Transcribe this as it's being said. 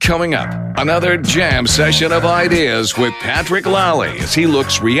Coming up, another jam session of ideas with Patrick Lally as he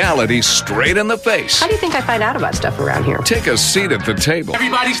looks reality straight in the face. How do you think I find out about stuff around here? Take a seat at the table.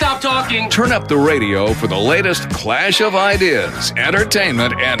 Everybody stop talking. Turn up the radio for the latest clash of ideas,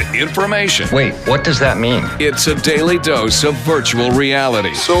 entertainment, and information. Wait, what does that mean? It's a daily dose of virtual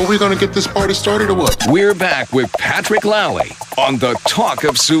reality. So are we going to get this party started or what? We're back with Patrick Lally on the Talk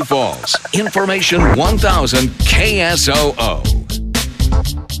of Sioux Falls. Information 1000 KSOO.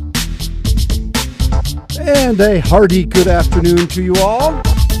 And a hearty good afternoon to you all.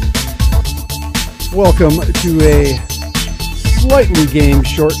 Welcome to a slightly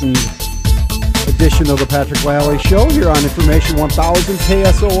game-shortened edition of the Patrick Lally Show here on Information 1000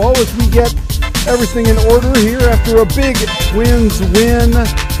 KSOO as we get everything in order here after a big Twins win.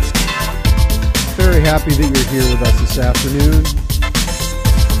 Very happy that you're here with us this afternoon.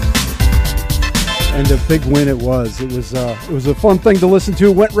 And a big win it was. It was a fun thing to listen to.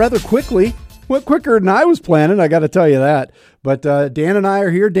 It went rather quickly. Went quicker than I was planning, I got to tell you that. But Dan and I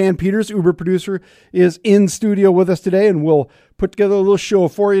are here. Dan Peters, Uber producer, is in studio with us today, and we'll put together a little show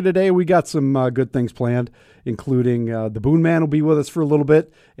for you today. We got some good things planned, including the Boon Man will be with us for a little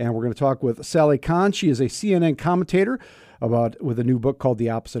bit, and we're going to talk with Sally Kahn. She is a CNN commentator with a new book called The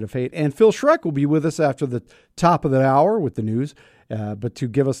Opposite of Hate. And Phil Schreck will be with us after the top of the hour with the news. But to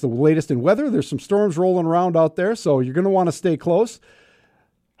give us the latest in weather, there's some storms rolling around out there, so you're going to want to stay close.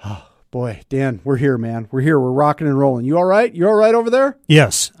 Boy, Dan, we're here, man. We're here. We're rocking and rolling. You all right? You all right over there?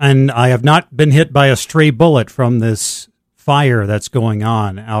 Yes, and I have not been hit by a stray bullet from this fire that's going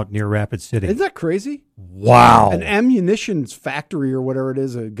on out near Rapid City. Isn't that crazy? Wow. An ammunition factory or whatever it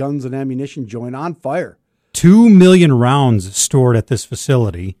is, a guns and ammunition joint on fire. 2 million rounds stored at this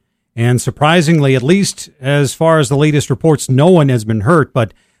facility, and surprisingly, at least as far as the latest reports, no one has been hurt,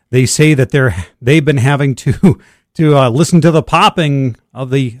 but they say that they've been having to listen to the popping of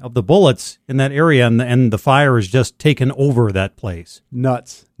the bullets in that area, and the fire has just taken over that place.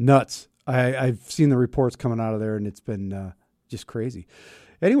 Nuts. I've seen the reports coming out of there, and it's been just crazy.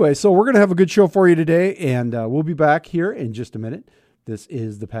 Anyway, so we're going to have a good show for you today, and we'll be back here in just a minute. This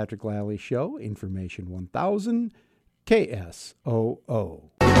is the Patrick Lally Show, Information 1000 KSOO.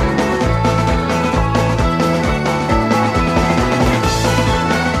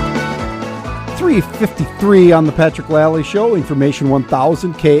 3:53 on the Patrick Lally Show, Information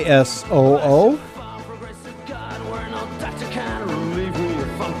 1000 KSOO.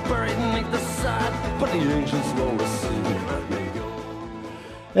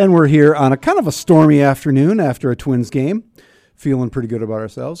 And we're here on a kind of a stormy afternoon after a Twins game. Feeling pretty good about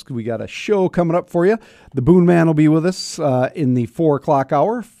ourselves because we got a show coming up for you. The Boon Man will be with us in the 4 o'clock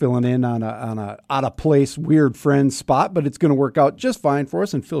hour, filling in on a out-of-place, weird friend spot, but it's going to work out just fine for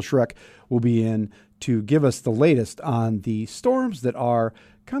us. And Phil Schreck will be in to give us the latest on the storms that are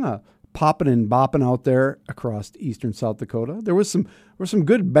kind of popping and bopping out there across eastern South Dakota. There were some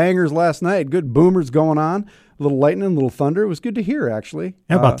good bangers last night, good boomers going on, a little lightning, a little thunder. It was good to hear, actually.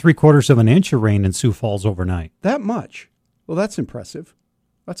 Yeah, about 3/4 of an inch of rain in Sioux Falls overnight. That much? Well, that's impressive.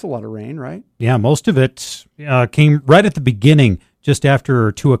 That's a lot of rain, right? Yeah, most of it came right at the beginning, just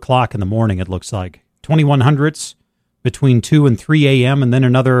after 2 o'clock in the morning, it looks like. 2100s between 2 and 3 a.m., and then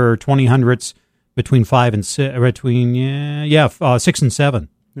another 2000s between 5 and 6, 6 and 7.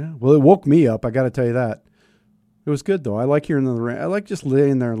 Yeah, well, it woke me up, I got to tell you that. It was good, though. I like hearing the rain. I like just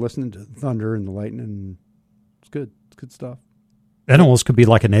laying there and listening to the thunder and the lightning. It's good. It's good stuff. That almost could be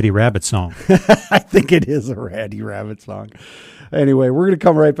like an Eddie Rabbit song. I think it is a Eddie Rabbit song. Anyway, we're going to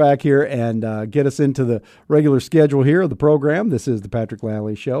come right back here and get us into the regular schedule here of the program. This is the Patrick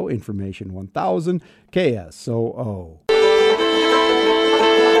Lally Show, Information 1000 KSOO.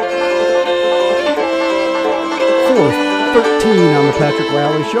 4:13 on the Patrick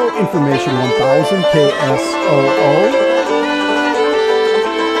Lally Show, Information 1000 KSOO.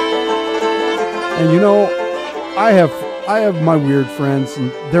 And you know, I have my weird friends,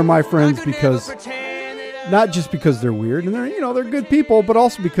 and they're my friends because, not just because they're weird, and they're good people, but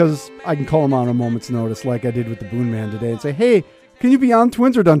also because I can call them on a moment's notice, like I did with the Boon Man today, and say, hey, can you be on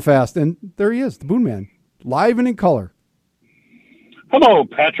Twins Are Done Fast? And there he is, the Boon Man, live and in color. Hello,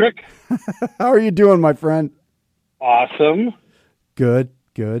 Patrick. How are you doing, my friend? Awesome. Good.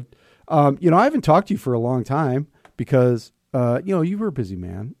 I haven't talked to you for a long time because, you were a busy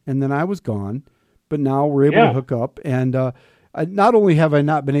man, and then I was gone. But now we're able to hook up, and not only have I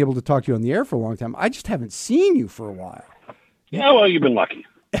not been able to talk to you on the air for a long time, I just haven't seen you for a while. Yeah, well, you've been lucky.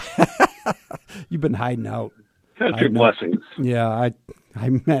 You've been hiding out. That's your blessings. Yeah, I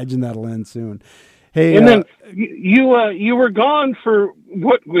imagine that'll end soon. Hey, and then you were gone for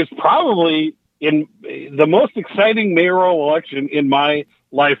what was probably in the most exciting mayoral election in my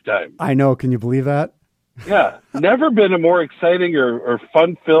lifetime. I know. Can you believe that? Yeah, never been a more exciting or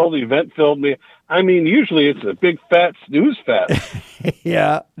fun-filled, event-filled. I mean, usually it's a big fat snooze fest.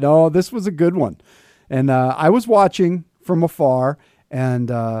 Yeah. No, this was a good one. And I was watching from afar, and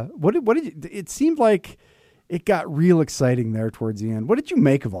what did you, it seemed like it got real exciting there towards the end. What did you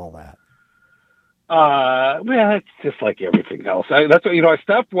make of all that? Well, it's just like everything else. That's what, I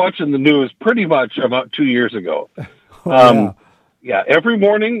stopped watching the news pretty much about 2 years ago. Yeah, every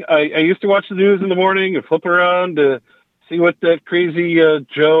morning I used to watch the news in the morning and flip around to see what that crazy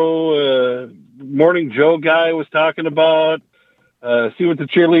Morning Joe guy was talking about. See what the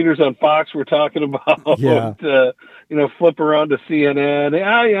cheerleaders on Fox were talking about. Yeah. Flip around to CNN.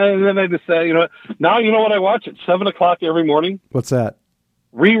 And then I decided, now you know what I watch at 7:00 every morning? What's that?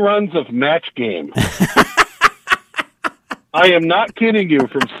 Reruns of Match Game. I am not kidding you.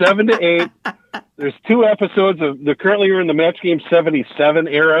 From 7 to 8, there's 2 episodes they're currently in the Match Game 77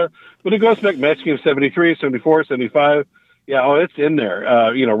 era, but it goes back Match Game 73, 74, 75. Yeah, it's in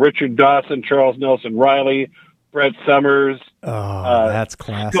there. Richard Dawson, Charles Nelson Riley, Brett Summers. Oh, that's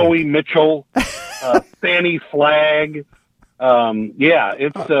classic. Joey Mitchell, Fanny Flagg.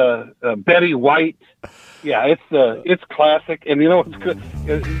 It's Betty White. Yeah, it's classic, and it's good.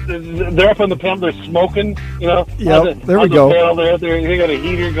 They're up on the panel, they're smoking. There we go. Panel, they got a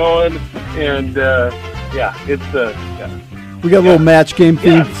heater going, and it's we got a little Match Game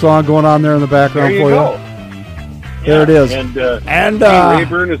theme song going on there in the background there you for go. you. There it is. And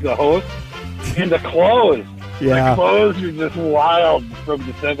Rayburn is the host, and the clothes. Yeah, the clothes are just wild from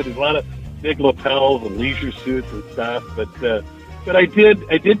the 70s. A lot of big lapels and leisure suits and stuff, but I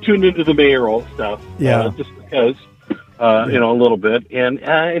did tune into the mayoral stuff, just because, a little bit, and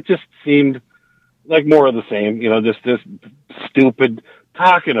it just seemed like more of the same, just this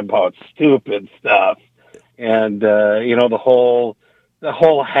talking about stupid stuff, and the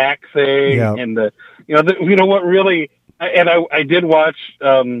whole hack thing, and what really. And I did watch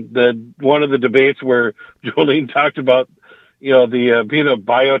one of the debates where Jolene talked about being a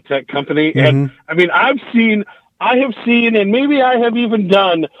biotech company, and I mean I have seen, and maybe I have even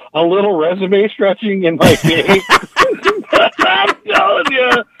done a little resume stretching in my day. I'm telling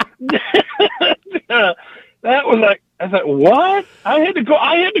you, that was like, I thought, what? I had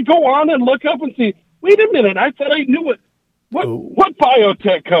to go on and look up and see. Wait a minute, I thought I knew it. What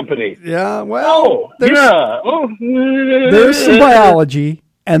biotech company? Yeah, well, there's there's some biology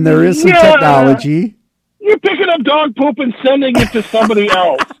and there is some technology. You're picking up dog poop and sending it to somebody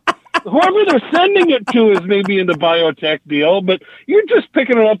else. Whoever they're sending it to is maybe in the biotech deal, but you're just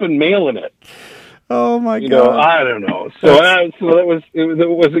picking it up and mailing it. Oh my God! I don't know. So it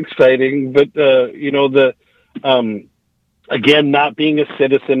was exciting, but again, not being a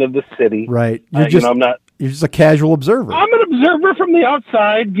citizen of the city, right? I'm not. You're just a casual observer. I'm an observer from the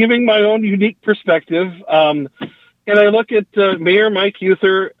outside, giving my own unique perspective. And I look at Mayor Mike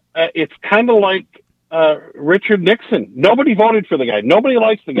Euther. It's kind of like Richard Nixon. Nobody voted for the guy. Nobody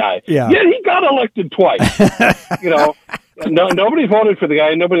likes the guy. Yeah. Yet he got elected twice. Nobody voted for the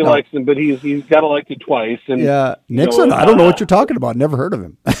guy. Nobody likes him, but he's got elected twice. And Nixon. I don't know what you're talking about. Never heard of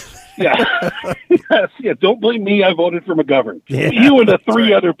him. Yeah. Yes. Don't blame me. I voted for McGovern. Yeah, you and the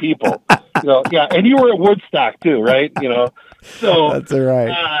 3 other people. And you were at Woodstock too, right? So that's all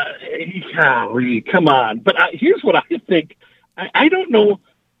right. Golly, come on. But here's what I think. I don't know.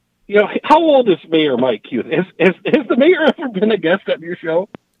 How old is Mayor Mike Hughes? Has the mayor ever been a guest on your show?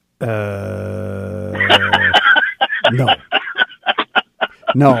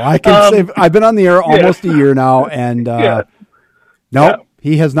 No. I can say I've been on the air almost a year now, and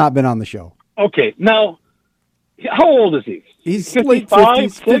he has not been on the show. Okay, now how old is he? He's 55,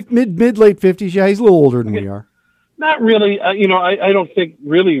 late 50s, mid late 50s. Yeah, he's a little older than we are. Not really. I don't think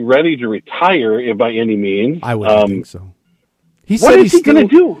really ready to retire by any means. I wouldn't think so. What is he going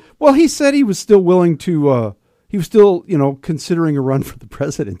to do? Well, he said he was still willing to. He was still, considering a run for the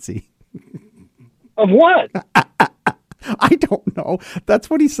presidency. Of what? I don't know. That's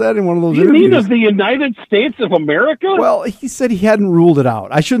what he said in one of those You interviews. mean of the United States of America? Well, he said he hadn't ruled it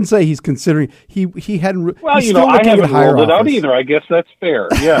out. I shouldn't say he's considering. He hadn't. Well, he's still I looking at haven't higher ruled it out office. either. I guess that's fair.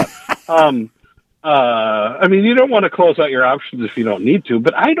 Yeah. I mean, you don't want to close out your options if you don't need to,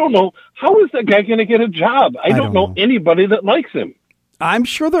 but I don't know. How is that guy going to get a job? I don't know anybody that likes him. I'm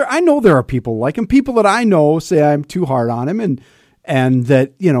sure I know there are people like him. People that I know say I'm too hard on him and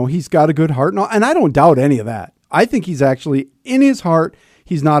that, he's got a good heart. And I don't doubt any of that. I think he's actually, in his heart,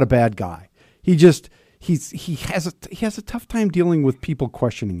 he's not a bad guy. He just, he has a tough time dealing with people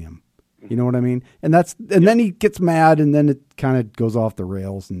questioning him. You know what I mean? And then he gets mad and then it kind of goes off the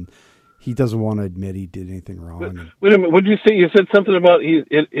rails and he doesn't want to admit he did anything wrong. Wait a minute. What did you say? You said something about in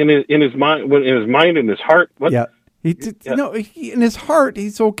his mind, and his heart. What? Yeah, in his heart,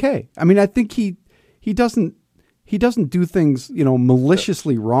 he's okay. I mean, I think he doesn't do things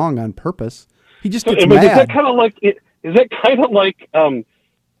maliciously wrong on purpose. He just gets mad. Is that kind of like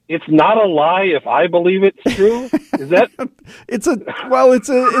it's not a lie if I believe it's true? Is that? it's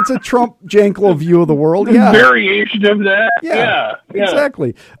a Trump Jankel view of the world. Yeah, variation of that. Yeah.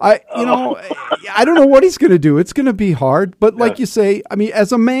 Exactly. I don't know what he's going to do. It's going to be hard. But like you say, I mean,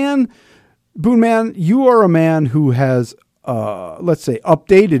 as a man, Boone Man, you are a man who has, let's say,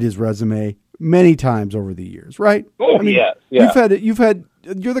 updated his resume many times over the years, right? Oh, I mean, yeah.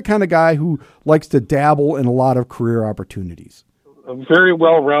 You're the kind of guy who likes to dabble in a lot of career opportunities. A very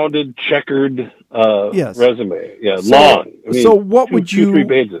well-rounded, checkered resume. Yeah, long. I mean, so what would 3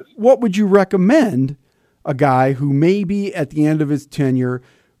 pages. What would you recommend a guy who maybe at the end of his tenure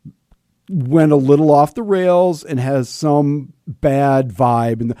went a little off the rails and has some bad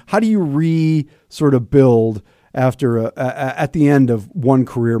vibe? And how do you sort of build after at the end of one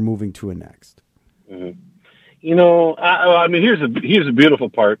career moving to a next? Mm-hmm. I mean, here's a beautiful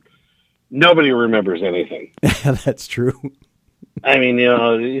part. Nobody remembers anything. That's true. I mean,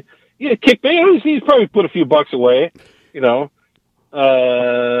 kick back. He's probably put a few bucks away. I'm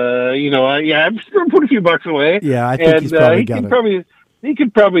still put a few bucks away. Yeah, I think he's probably he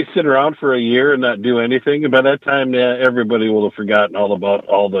could probably sit around for a year and not do anything. And by that time, everybody will have forgotten all about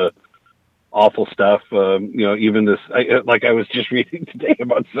all the awful stuff. Even this, I was just reading today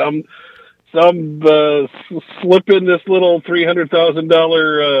about some slip in this little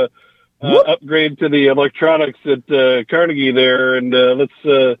 $300,000 upgrade to the electronics at Carnegie there, and let's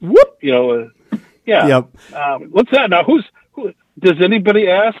Yep. What's that now? Who does anybody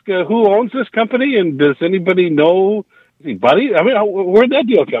ask who owns this company, and does anybody know? Anybody? I mean, where'd that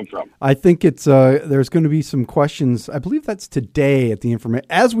deal come from? I think it's there's going to be some questions. I believe that's today at the information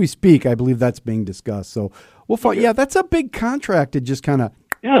as we speak. I believe that's being discussed. So we'll find. Okay. Yeah, that's a big contract to just kind of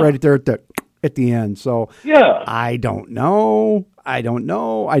right there at the end. So I don't know. I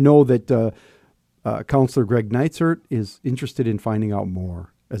know that Counselor Greg Neitzert is interested in finding out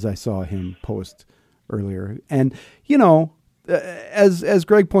more, as I saw him post earlier. And as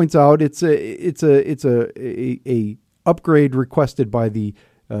Greg points out, it's a upgrade requested by the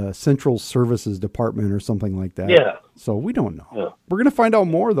Central Services Department or something like that. Yeah. So we don't know. Yeah. We're going to find out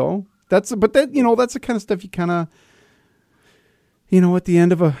more though. That's the kind of stuff you kind of, at the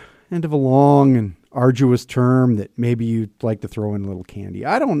end of a long and arduous term that maybe you'd like to throw in a little candy.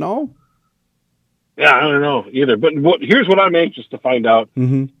 I don't know. Yeah, I don't know either. But here's what I'm anxious to find out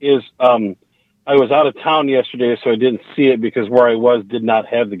is I was out of town yesterday, so I didn't see it because where I was did not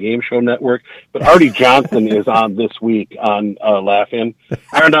have the Game Show Network. But Artie Johnson is on this week on Laugh-In.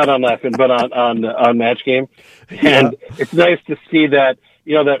 Or not on Laugh-In, but on Match Game. And it's nice to see that,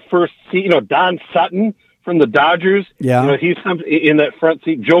 that first seat, Don Sutton from the Dodgers. Yeah. He's in that front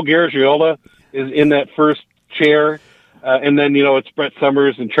seat. Joe Garagiola is in that first chair. And then, it's Brett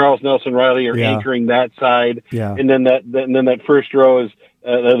Summers and Charles Nelson Riley are anchoring that side. Yeah. And then that first row is,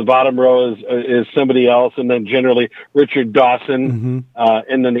 the bottom row is somebody else. And then generally Richard Dawson,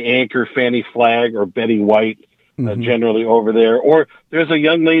 and then the anchor Fannie Flagg or Betty White, generally over there. Or there's a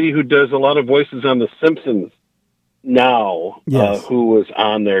young lady who does a lot of voices on The Simpsons now, who was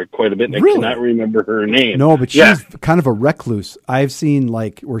on there quite a bit. And I cannot remember her name. No, but she's kind of a recluse. I've seen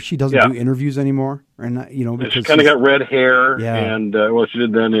where she doesn't do interviews anymore, and because she kind of got red hair, and she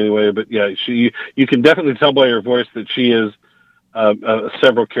did then anyway. But you can definitely tell by her voice that she is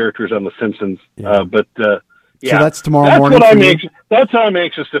several characters on The Simpsons. So that's tomorrow morning. That's how I'm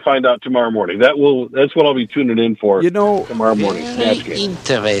anxious to find out tomorrow morning. That's what I'll be tuning in for. Tomorrow morning.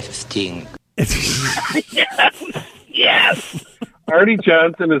 Interesting. Yes. Artie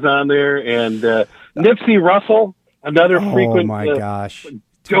Johnson is on there, and Nipsey Russell, another frequent. Oh my gosh,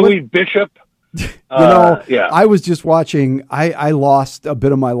 Joey Bishop. I was just watching. I lost a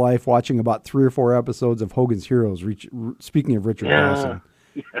bit of my life watching about 3 or 4 episodes of Hogan's Heroes. Speaking of Richard Dawson,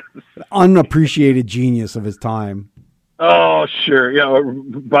 unappreciated genius of his time. Oh, sure. Yeah.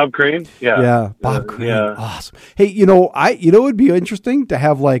 Bob Crane. Yeah. Bob Crane. Yeah. Awesome. Hey, it would be interesting to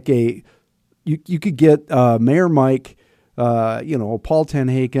have you could get Mayor Mike, Paul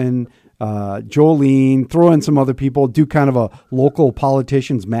Tenhaken, Jolene, throw in some other people, do kind of a local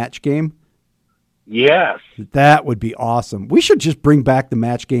politicians match game. Yes. That would be awesome. We should just bring back the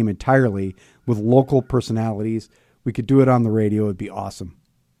match game entirely with local personalities. We could do it on the radio. It'd be awesome.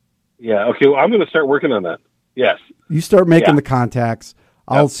 Yeah. Okay. Well, I'm going to start working on that. Yes. You start making the contacts.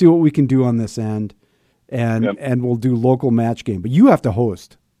 I'll see what we can do on this end, and we'll do local match game. But you have to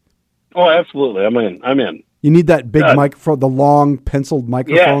host. Oh, absolutely. I'm in. You need that big microphone, the long penciled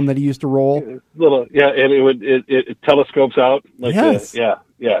microphone that he used to roll. Little, and it telescopes out. Like yes.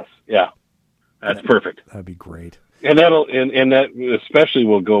 Yeah. That's perfect. That'd be great. And that especially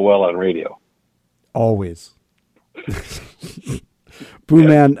will go well on radio. Always. Boo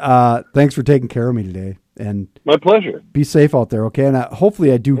Man, thanks for taking care of me today. And my pleasure. Be safe out there, okay? And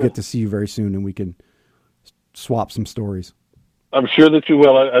hopefully I do get to see you very soon and we can swap some stories. I'm sure that you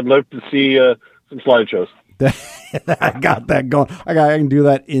will. I'd love to see some slideshows. I got that going. I can do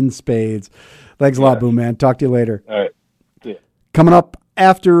that in spades. Thanks a lot, Boo Man. Talk to you later. All right. See ya. Coming up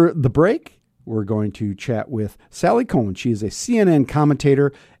after the break, we're going to chat with Sally Kohn. She is a CNN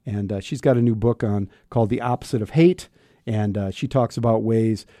commentator, and she's got a new book called The Opposite of Hate, and she talks about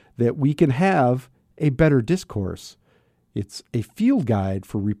ways that we can have a better discourse. It's a field guide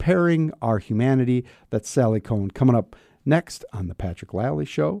for repairing our humanity. That's Sally Kohn. Coming up next on The Patrick Lally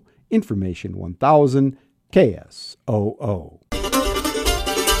Show, Information 1000 KSOO.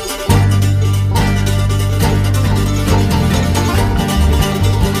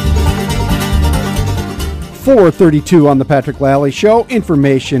 4:32 on the Patrick Lally Show,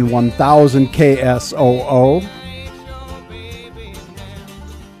 Information 1000 KSOO.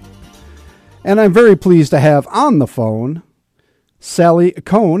 And I'm very pleased to have on the phone Sally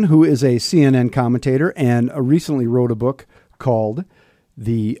Kohn, who is a CNN commentator and recently wrote a book called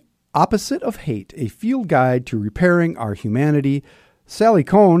The Opposite of Hate, a field guide to repairing our humanity. Sally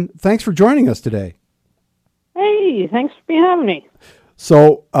Kohn, thanks for joining us today. Hey, thanks for having me.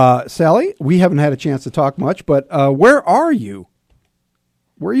 So, Sally, we haven't had a chance to talk much, but where are you?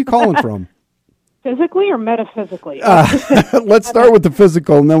 Where are you calling from? Physically or metaphysically? Let's start with the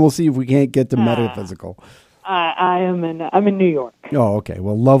physical, and then we'll see if we can't get to metaphysical. I'm in New York. Oh, okay.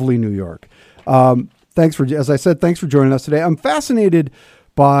 Well, lovely New York. As I said, thanks for joining us today. I'm fascinated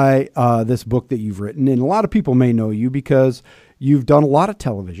by this book that you've written, and a lot of people may know you because you've done a lot of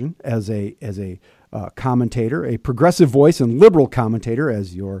television as a commentator, a progressive voice and liberal commentator,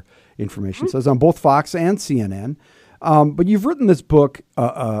 as your information says, on both Fox and CNN. But you've written this book,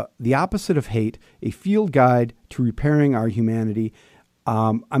 The Opposite of Hate, a field guide to repairing our humanity.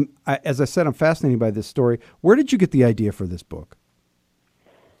 As I said, I'm fascinated by this story. Where did you get the idea for this book?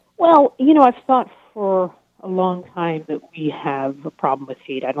 Well, I've thought for a long time that we have a problem with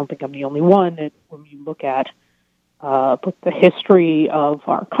hate. I don't think I'm the only one. When you look at the history of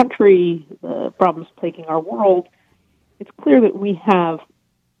our country, the problems plaguing our world, it's clear that we have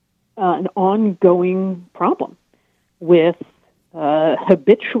an ongoing problem with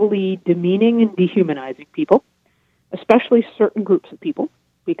habitually demeaning and dehumanizing people, especially certain groups of people,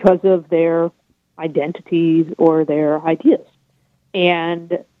 because of their identities or their ideas.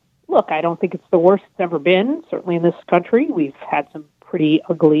 And look, I don't think it's the worst it's ever been. Certainly in this country, we've had some pretty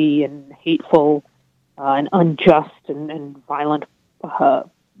ugly and hateful and unjust and violent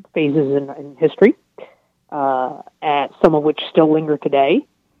phases in history, some of which still linger today.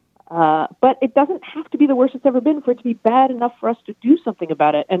 But it doesn't have to be the worst it's ever been for it to be bad enough for us to do something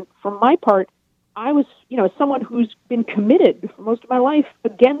about it. And for my part, I was, as someone who's been committed for most of my life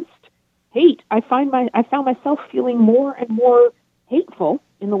against hate, I found myself feeling more and more hateful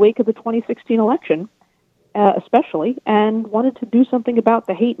in the wake of the 2016 election, especially, and wanted to do something about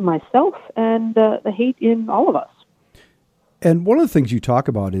the hate in myself and the hate in all of us. And one of the things you talk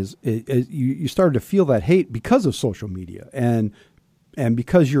about is you started to feel that hate because of social media, and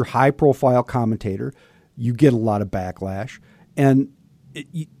because you're a high-profile commentator, you get a lot of backlash, and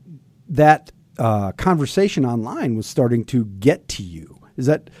that conversation online was starting to get to you. Is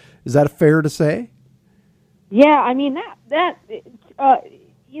that fair to say? Yeah, I mean that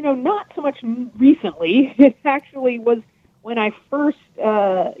not so much recently. It actually was when I first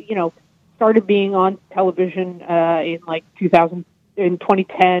started being on television in 2010,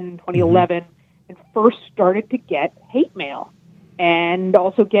 2011, and first started to get hate mail and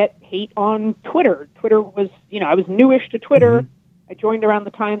also get hate on Twitter. Twitter was, I was newish to Twitter. Mm-hmm. I joined around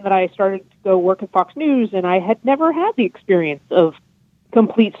the time that I started to go work at Fox News, and I had never had the experience of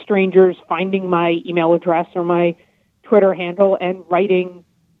complete strangers finding my email address or my Twitter handle and writing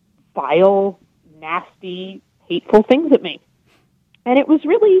vile, nasty, hateful things at me. And it was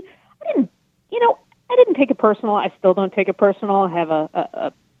really, I didn't take it personal. I still don't take it personal. I have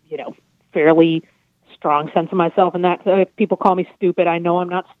a fairly strong sense of myself, and that if people call me stupid, I know I'm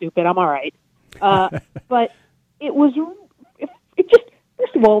not stupid. I'm all right. But it was,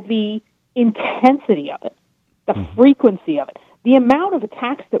 first of all, the intensity of it, the frequency of it, the amount of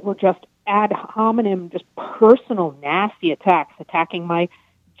attacks that were just ad hominem, just personal, nasty attacks, attacking my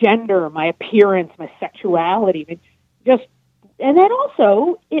gender, my appearance, my sexuality, and then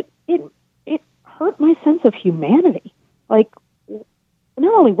also it it hurt my sense of humanity. Like,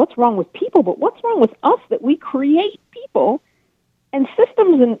 not only what's wrong with people, but what's wrong with us that we create people and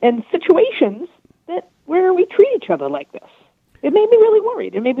systems and situations where we treat each other like this. It made me really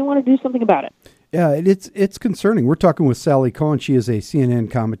worried. It made me want to do something about it. Yeah, it's concerning. We're talking with Sally Cohen. She is a CNN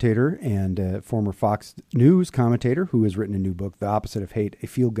commentator and a former Fox News commentator who has written a new book, The Opposite of Hate, A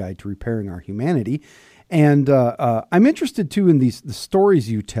Field Guide to Repairing Our Humanity. And I'm interested, too, in the stories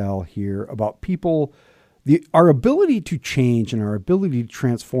you tell here about people, our ability to change and our ability to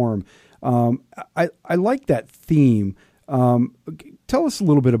transform. I like that theme. Tell us a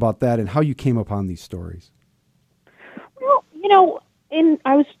little bit about that and how you came upon these stories. Well,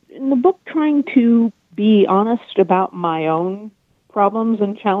 I was in the book trying to be honest about my own problems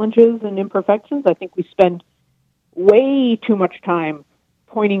and challenges and imperfections. I think we spend way too much time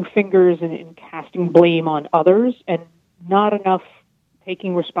pointing fingers and casting blame on others and not enough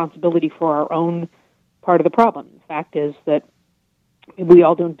taking responsibility for our own part of the problem. The fact is that we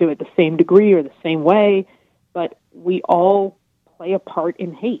all don't do it the same degree or the same way, but we all play a part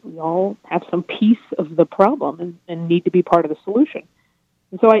in hate. We all have some piece of the problem and need to be part of the solution.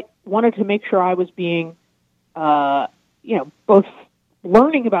 And so I wanted to make sure I was being, both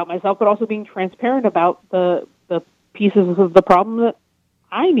learning about myself, but also being transparent about the pieces of the problem that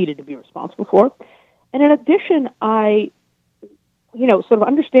I needed to be responsible for. And in addition, I, sort of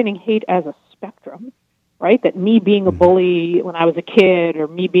understanding hate as a spectrum, right? That me being a bully when I was a kid, or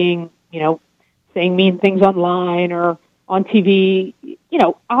me being, saying mean things online or on TV,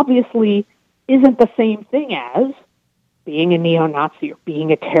 obviously isn't the same thing as being a neo-Nazi or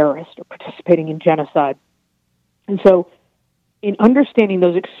being a terrorist or participating in genocide. And so in understanding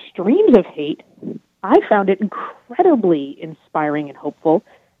those extremes of hate, I found it incredibly inspiring and hopeful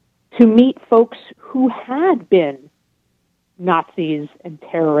to meet folks who had been Nazis and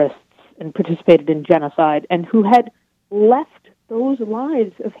terrorists and participated in genocide and who had left those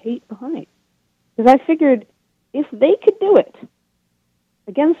lives of hate behind. Because I figured if they could do it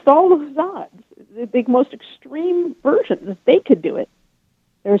against all those odds, the most extreme versions, if they could do it,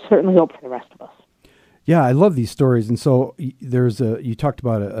 there's certainly hope for the rest of us. Yeah, I love these stories. And so you talked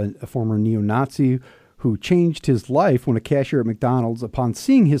about a former neo-Nazi who changed his life when a cashier at McDonald's, upon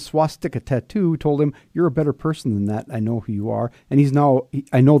seeing his swastika tattoo, told him, "You're a better person than that. I know who you are." And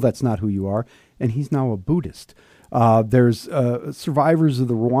I know that's not who you are. And he's now a Buddhist. There's survivors of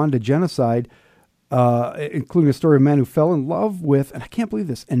the Rwanda genocide, including a story of a man who fell in love with, and I can't believe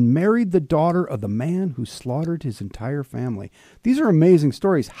this, and married the daughter of the man who slaughtered his entire family. These are amazing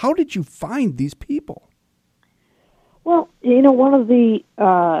stories. How did you find these people? Well, one of the,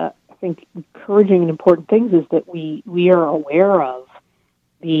 I think, encouraging and important things is that we are aware of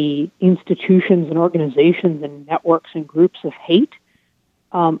the institutions and organizations and networks and groups of hate.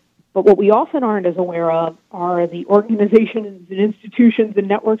 But what we often aren't as aware of are the organizations and institutions and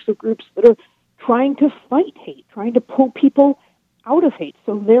networks of groups that are trying to fight hate, trying to pull people out of hate.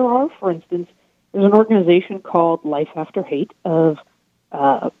 So there are, for instance, there's an organization called Life After Hate of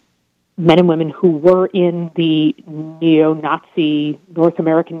men and women who were in the neo-Nazi, North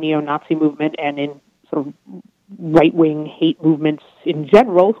American neo-Nazi movement and in sort of right-wing hate movements in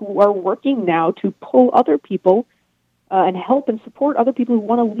general, who are working now to pull other people and help and support other people who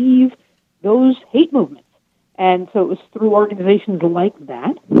want to leave those hate movements. And so it was through organizations like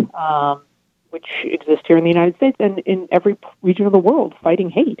that, which exist here in the United States and in every region of the world fighting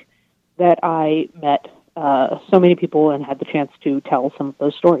hate, that I met so many people and had the chance to tell some of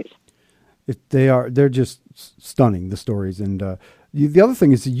those stories. They're just stunning, the stories. And the other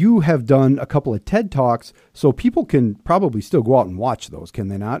thing is that you have done a couple of TED Talks, so people can probably still go out and watch those, can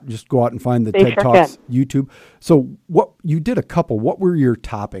they not? Just go out and find the TED Talks YouTube. So you did a couple. What were your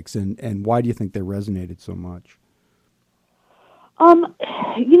topics, and why do you think they resonated so much?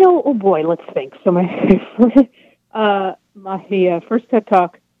 Oh boy, let's think. So my first TED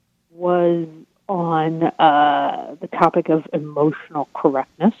Talk was on the topic of emotional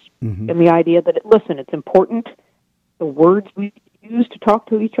correctness, and the idea that, it's important, the words we use to talk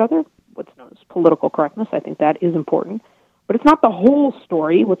to each other, what's known as political correctness, I think that is important. But it's not the whole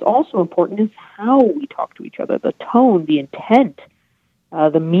story. What's also important is how we talk to each other, the tone, the intent,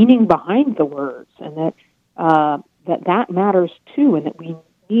 the meaning behind the words, and that matters too, and that we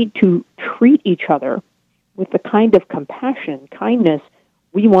need to treat each other with the kind of compassion, kindness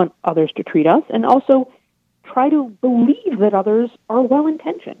we want others to treat us, and also try to believe that others are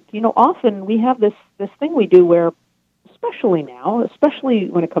well-intentioned. Often we have this thing we do where, especially now, especially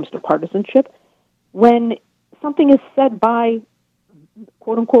when it comes to partisanship, when something is said by,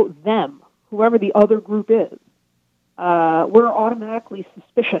 quote-unquote, them, whoever the other group is, we're automatically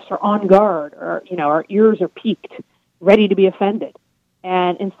suspicious or on guard, or our ears are peaked, ready to be offended.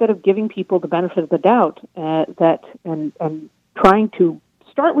 And instead of giving people the benefit of the doubt, and trying to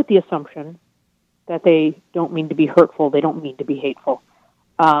start with the assumption that they don't mean to be hurtful, they don't mean to be hateful,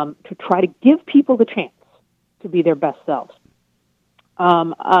 to try to give people the chance to be their best selves.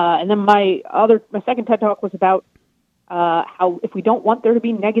 And then my second TED Talk was about how if we don't want there to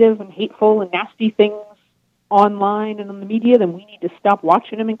be negative and hateful and nasty things online and in the media, then we need to stop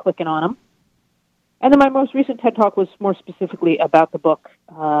watching them and clicking on them. And then my most recent TED Talk was more specifically about the book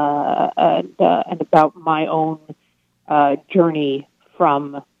and about my own journey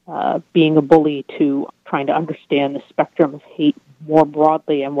from being a bully to trying to understand the spectrum of hate more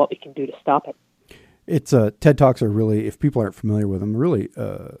broadly and what we can do to stop it. It's TED Talks are really, if people aren't familiar with them, really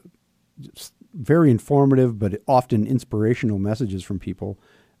just very informative, but often inspirational messages from people.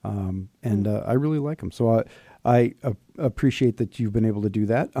 And I really like them. So I appreciate that you've been able to do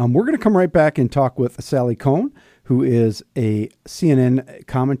that. We're going to come right back and talk with Sally Kohn, who is a CNN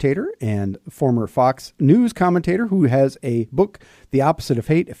commentator and former Fox News commentator who has a book, The Opposite of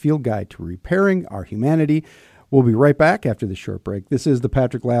Hate, A Field Guide to Repairing Our Humanity. We'll be right back after the short break. This is the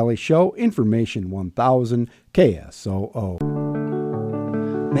Patrick Lally Show, Information 1000 KSOO.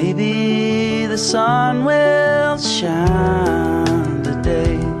 Maybe the sun will shine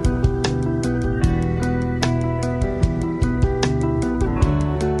today.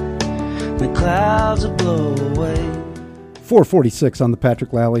 The clouds will blow away. 446 on the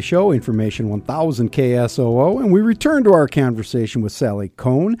Patrick Lally Show, Information 1000 KSOO, and we return to our conversation with Sally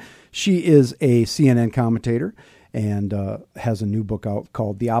Kohn. She is a CNN commentator and has a new book out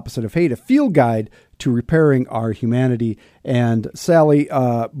called The Opposite of Hate, A Field Guide to Repairing Our Humanity. And Sally,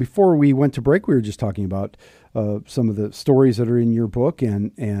 before we went to break, we were just talking about some of the stories that are in your book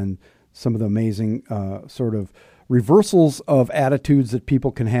and some of the amazing sort of reversals of attitudes that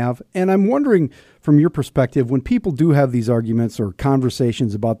people can have. And I'm wondering, from your perspective, when people do have these arguments or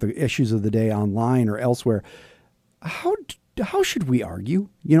conversations about the issues of the day online or elsewhere, how should we argue?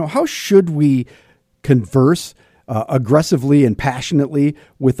 How should we converse aggressively and passionately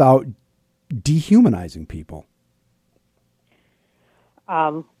without dehumanizing people?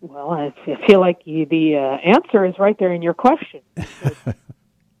 Well, I feel like the answer is right there in your question.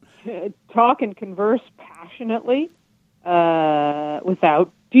 Talk and converse passionately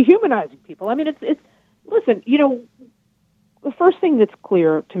without dehumanizing people. I mean, it's listen, the first thing that's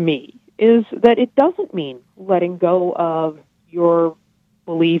clear to me is that it doesn't mean letting go of your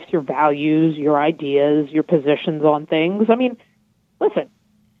beliefs, your values, your ideas, your positions on things. I mean, listen,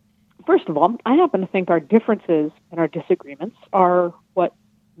 first of all, I happen to think our differences and our disagreements are what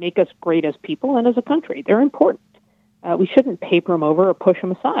make us great as people and as a country. They're important. We shouldn't paper them over or push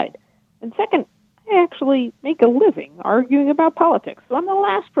them aside. And second, I actually make a living arguing about politics. So I'm the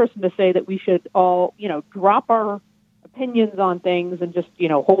last person to say that we should all, drop our opinions on things and just,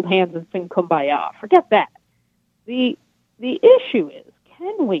 hold hands and sing Kumbaya. Forget that. The issue is,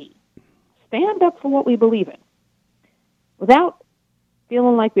 can we stand up for what we believe in without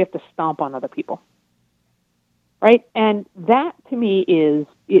feeling like we have to stomp on other people? Right? And that, to me, is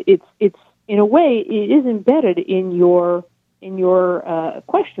it's in a way, it is embedded in your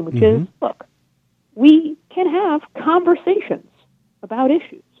question, which is, look, we can have conversations about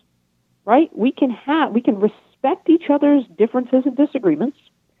issues, right? We can respect each other's differences and disagreements.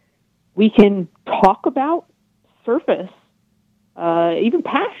 We can talk about, surface, even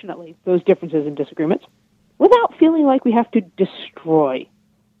passionately, those differences and disagreements without feeling like we have to destroy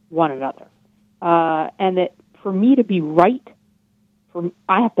one another. And that for me to be right,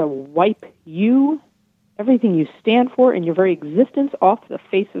 I have to wipe you, everything you stand for, and your very existence off the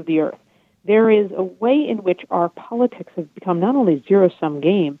face of the earth. There is a way in which our politics have become not only a zero-sum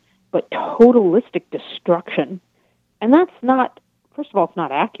game, but totalistic destruction. And that's not, first of all, it's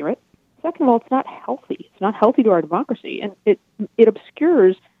not accurate. Second of all, it's not healthy. It's not healthy to our democracy. And it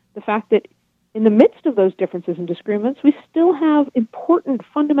obscures the fact that in the midst of those differences and disagreements, we still have important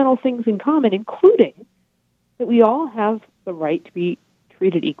fundamental things in common, including that we all have the right to be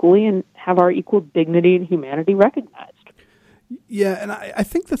treated equally and have our equal dignity and humanity recognized. Yeah, and I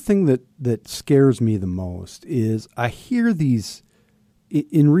think the thing that scares me the most is I hear these,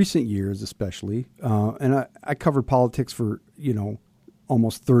 in recent years especially, and I covered politics for,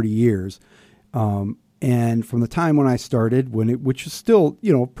 almost 30 years, and from the time when I started, which is still,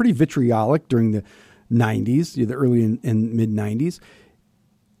 pretty vitriolic during the 90s, the early and mid-90s,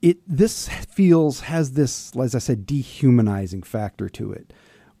 this has this, as I said, dehumanizing factor to it,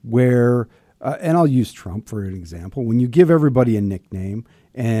 where, and I'll use Trump for an example, when you give everybody a nickname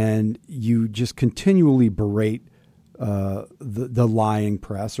and you just continually berate the lying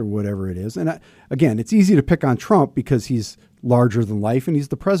press or whatever it is. And again, it's easy to pick on Trump because he's larger than life and he's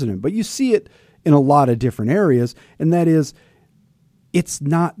the president. But you see it in a lot of different areas, and that is, it's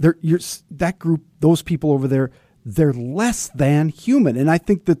not that group, those people over there, they're less than human. And I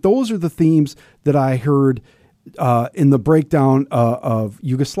think that those are the themes that I heard in the breakdown of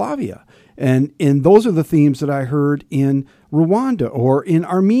Yugoslavia. And those are the themes that I heard in Rwanda or in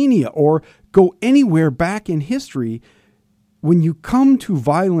Armenia, or go anywhere back in history. When you come to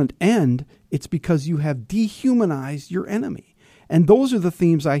violent end, it's because you have dehumanized your enemy. And those are the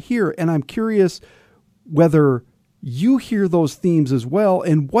themes I hear. And I'm curious whether you hear those themes as well,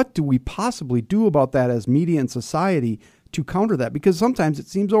 and what do we possibly do about that as media and society to counter that? Because sometimes it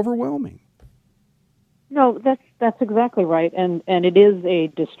seems overwhelming. No, that's exactly right, and it is a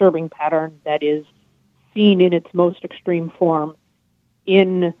disturbing pattern that is seen in its most extreme form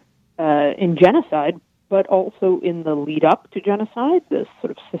in genocide, but also in the lead up to genocide, this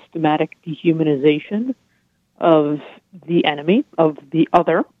sort of systematic dehumanization of the enemy, of the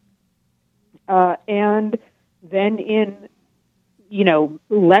other, and then in,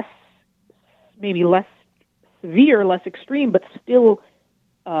 maybe less severe, less extreme, but still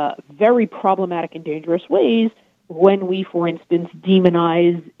very problematic and dangerous ways, when we, for instance,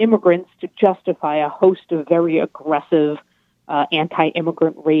 demonize immigrants to justify a host of very aggressive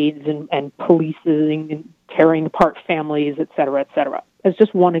anti-immigrant raids and policing and tearing apart families, et cetera, as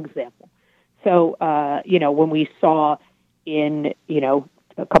just one example. So, when we saw in,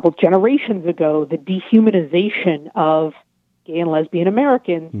 a couple of generations ago, the dehumanization of gay and lesbian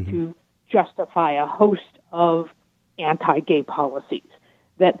Americans to justify a host of anti-gay policies,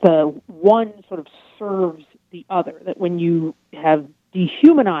 that the one sort of serves the other, that when you have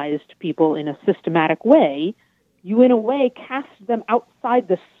dehumanized people in a systematic way, you in a way cast them outside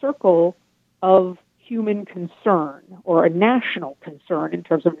the circle of human concern or a national concern in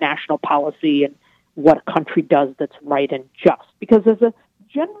terms of national policy and what a country does that's right and just. Because as a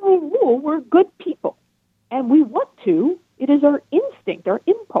general rule, we're good people, and we want to, it is our instinct, our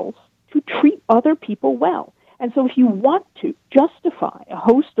impulse to treat other people well. And so if you want to justify a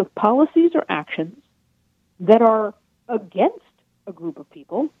host of policies or actions that are against a group of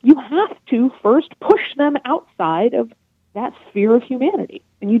people, you have to first push them outside of that sphere of humanity.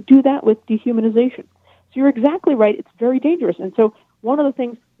 And you do that with dehumanization. So you're exactly right. It's very dangerous. And so one of the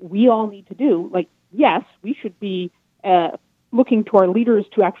things we all need to do, yes, we should be looking to our leaders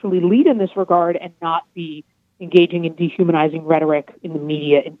to actually lead in this regard and not be engaging in dehumanizing rhetoric in the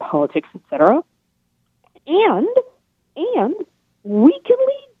media, in politics, et cetera. And we can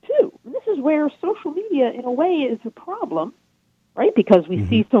lead too. And this is where social media, in a way, is a problem, right? Because we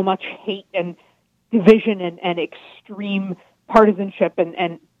see so much hate and division and extreme partisanship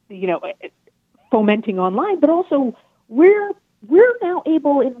and fomenting online. But also, we're now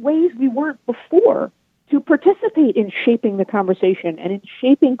able, in ways we weren't before, to participate in shaping the conversation and in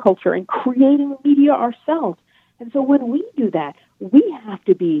shaping culture and creating media ourselves. And so when we do that, we have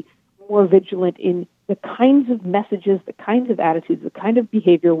to be more vigilant in the kinds of messages, the kinds of attitudes, the kind of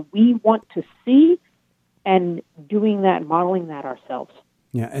behavior we want to see, and doing that, modeling that ourselves.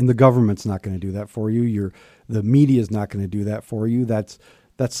 Yeah, and the government's not going to do that for you. The media is not going to do that for you. That's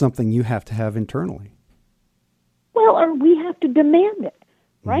something you have to have internally. Well, or we have to demand it,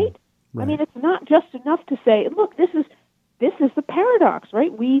 right? Right. I mean, it's not just enough to say, look, this is the paradox,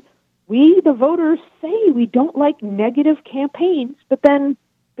 right? We the voters say we don't like negative campaigns, but then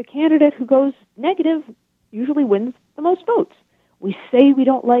the candidate who goes negative usually wins the most votes. We say we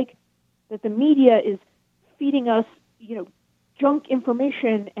don't like that the media is feeding us, junk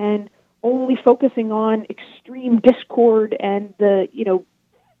information and only focusing on extreme discord and the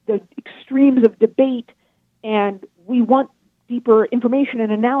extremes of debate, and we want deeper information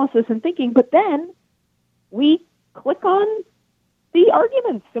and analysis and thinking, but then we click on the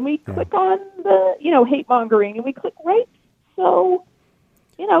arguments and we click on the, hate mongering, and we click right. So,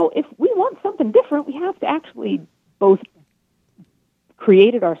 if we want something different, we have to actually both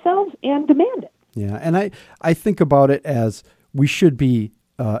create it ourselves and demand it. Yeah, and I think about it as we should be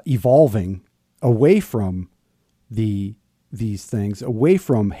evolving away from these things, away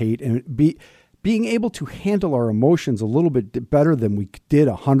from hate, and being able to handle our emotions a little bit better than we did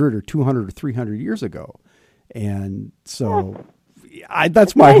 100 or 200 or 300 years ago. And so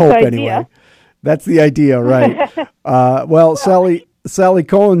that's my hope anyway. That's the idea, right? Sally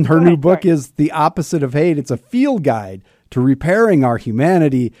Cohen, her new book is The Opposite of Hate. It's a field guide to repairing our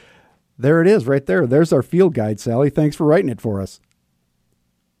humanity. There it is right there. There's our field guide, Sally. Thanks for writing it for us.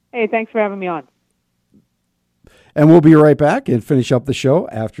 Hey, thanks for having me on. And we'll be right back and finish up the show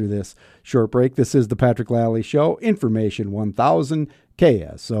after this short break. This is the Patrick Lally Show, Information 1000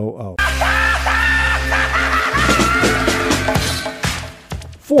 KSOO.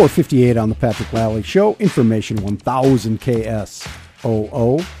 4:58 on the Patrick Lally Show, Information 1000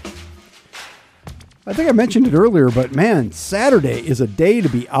 KSOO. I think I mentioned it earlier, but man, Saturday is a day to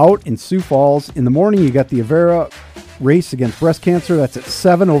be out in Sioux Falls. In the morning, you got the Avera race against breast cancer. That's at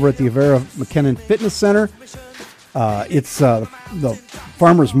 7 over at the Avera McKinnon Fitness Center. It's the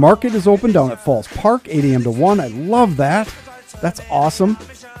Farmers Market is open down at Falls Park, 8 a.m. to 1. I love that. That's awesome.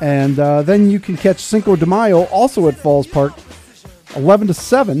 And then you can catch Cinco de Mayo also at Falls Park, 11 to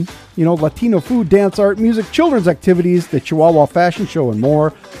 7. You know, Latino food, dance, art, music, children's activities, the Chihuahua Fashion Show, and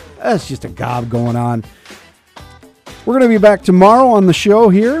more. That's just a gob going on. We're going to be back tomorrow on the show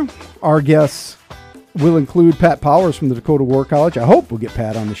here. Our guests will include Pat Powers from the Dakota War College. I hope we'll get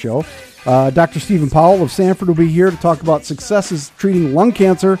Pat on the show. Dr. Stephen Powell of Sanford will be here to talk about successes treating lung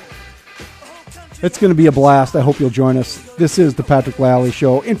cancer. It's going to be a blast. I hope you'll join us. This is the Patrick Lally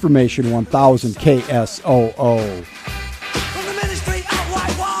Show, Information 1000 KSOO.